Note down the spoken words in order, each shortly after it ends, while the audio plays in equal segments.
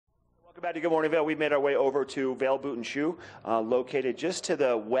Welcome back to Good Morning Vail. We've made our way over to Vail Boot and Shoe, located just to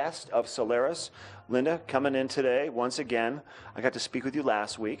the west of Solaris. Linda, coming in today once again. I got to speak with you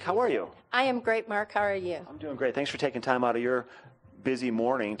last week. How are you? I am great, Mark. How are you? I'm doing great. Thanks for taking time out of your busy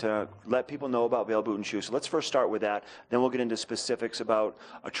morning to let people know about Vail Boot and Shoe. So let's first start with that. Then we'll get into specifics about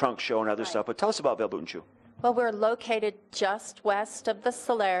a trunk show and other stuff. But tell us about Vail Boot and Shoe. Well, we're located just west of the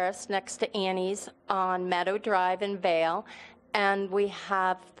Solaris, next to Annie's on Meadow Drive in Vail. And we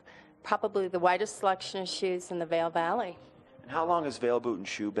have probably the widest selection of shoes in the Vail Valley. And how long has Vail Boot and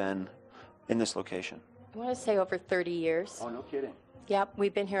Shoe been in this location? I want to say over 30 years. Oh, no kidding. Yep,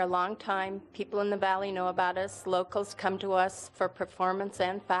 we've been here a long time. People in the Valley know about us. Locals come to us for performance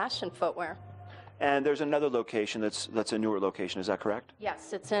and fashion footwear. And there's another location that's a newer location. Is that correct?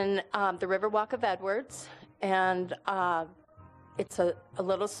 Yes, it's in the Riverwalk of Edwards, and it's a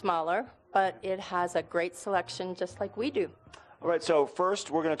little smaller, but it has a great selection just like we do. All right, so first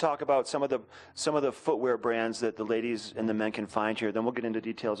we're going to talk about some of the footwear brands that the ladies and the men can find here. Then we'll get into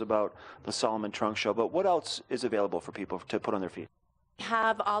details about the Solomon Trunk Show. But what else is available for people to put on their feet? We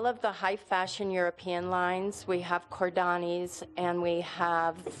have all of the high fashion European lines. We have Cordanis and we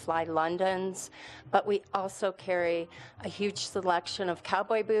have Fly Londons, but we also carry a huge selection of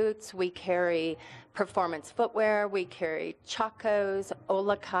cowboy boots. We carry performance footwear. We carry Chacos,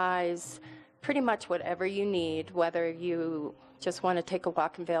 Olakais, pretty much whatever you need, whether you just want to take a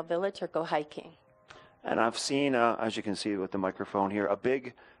walk in Vail Village or go hiking. And I've seen, as you can see with the microphone here, a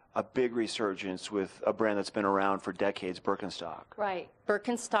big resurgence with a brand that's been around for decades, Birkenstock. Right.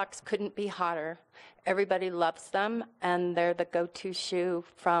 Birkenstocks couldn't be hotter. Everybody loves them, and they're the go-to shoe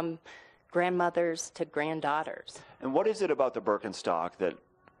from grandmothers to granddaughters. And what is it about the Birkenstock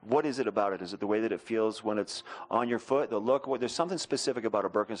what is it about it? Is it the way that it feels when it's on your foot, the look? There's something specific about a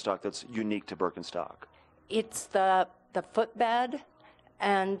Birkenstock that's unique to Birkenstock. It's the footbed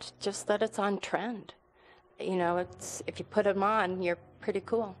and just that it's on trend. You know, if you put them on, you're pretty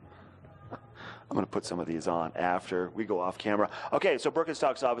cool. I'm going to put some of these on after we go off camera. Okay, so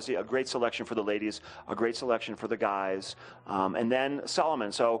Birkenstock's obviously a great selection for the ladies, a great selection for the guys, and then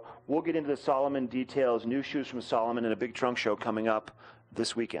Solomon. So we'll get into the Solomon details, new shoes from Solomon, and a big trunk show coming up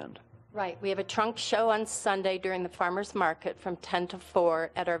this weekend. Right. We have a trunk show on Sunday during the farmers market from 10 to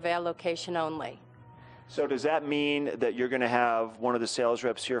 4 at our Vail location only. So does that mean that you're going to have one of the sales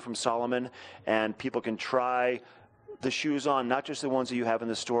reps here from Solomon and people can try the shoes on, not just the ones that you have in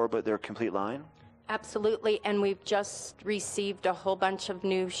the store, but their complete line? Absolutely, and we've just received a whole bunch of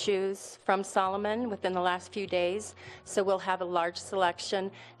new shoes from Solomon within the last few days, so we'll have a large selection,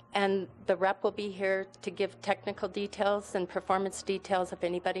 and the rep will be here to give technical details and performance details if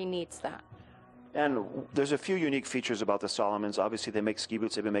anybody needs that. And there's a few unique features about the Solomons. Obviously, they make ski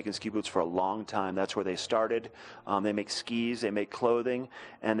boots. They've been making ski boots for a long time. That's where they started. They make skis, they make clothing,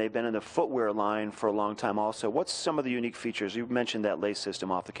 and they've been in the footwear line for a long time also. What's some of the unique features? You mentioned that lace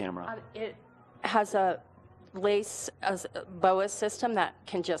system off the camera. It has a lace boa system that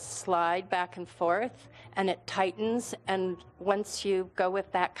can just slide back and forth, and it tightens, and once you go with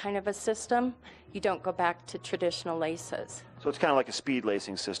that kind of a system, you don't go back to traditional laces. So it's kind of like a speed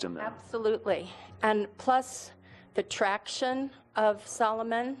lacing system then. Absolutely. And plus the traction of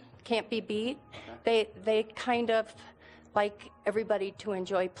Solomon can't be beat. They kind of like everybody to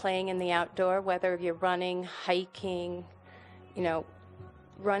enjoy playing in the outdoor, whether you're running, hiking,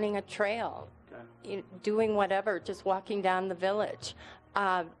 running a trail, doing whatever, just walking down the village.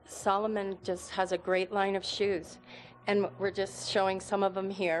 Solomon just has a great line of shoes, and we're just showing some of them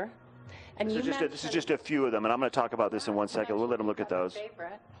here. And this is just a few of them, and I'm going to talk about this in 1 second. We'll let them look at those.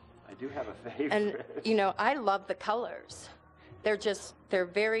 I do have a favorite. And, I love the colors. They're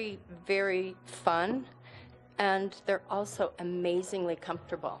very, very fun, and they're also amazingly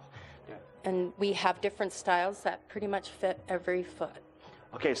comfortable. Yeah. And we have different styles that pretty much fit every foot.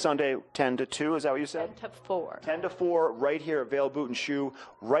 Okay, Sunday, 10 to 2, is that what you said? 10 to 4. 10 to 4, right here at Vail Boot and Shoe,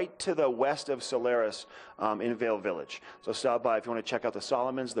 right to the west of Solaris in Vail Village. So stop by if you want to check out the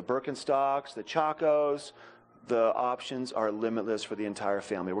Solomons, the Birkenstocks, the Chacos. The options are limitless for the entire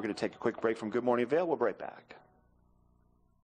family. We're going to take a quick break from Good Morning Vail. We'll be right back.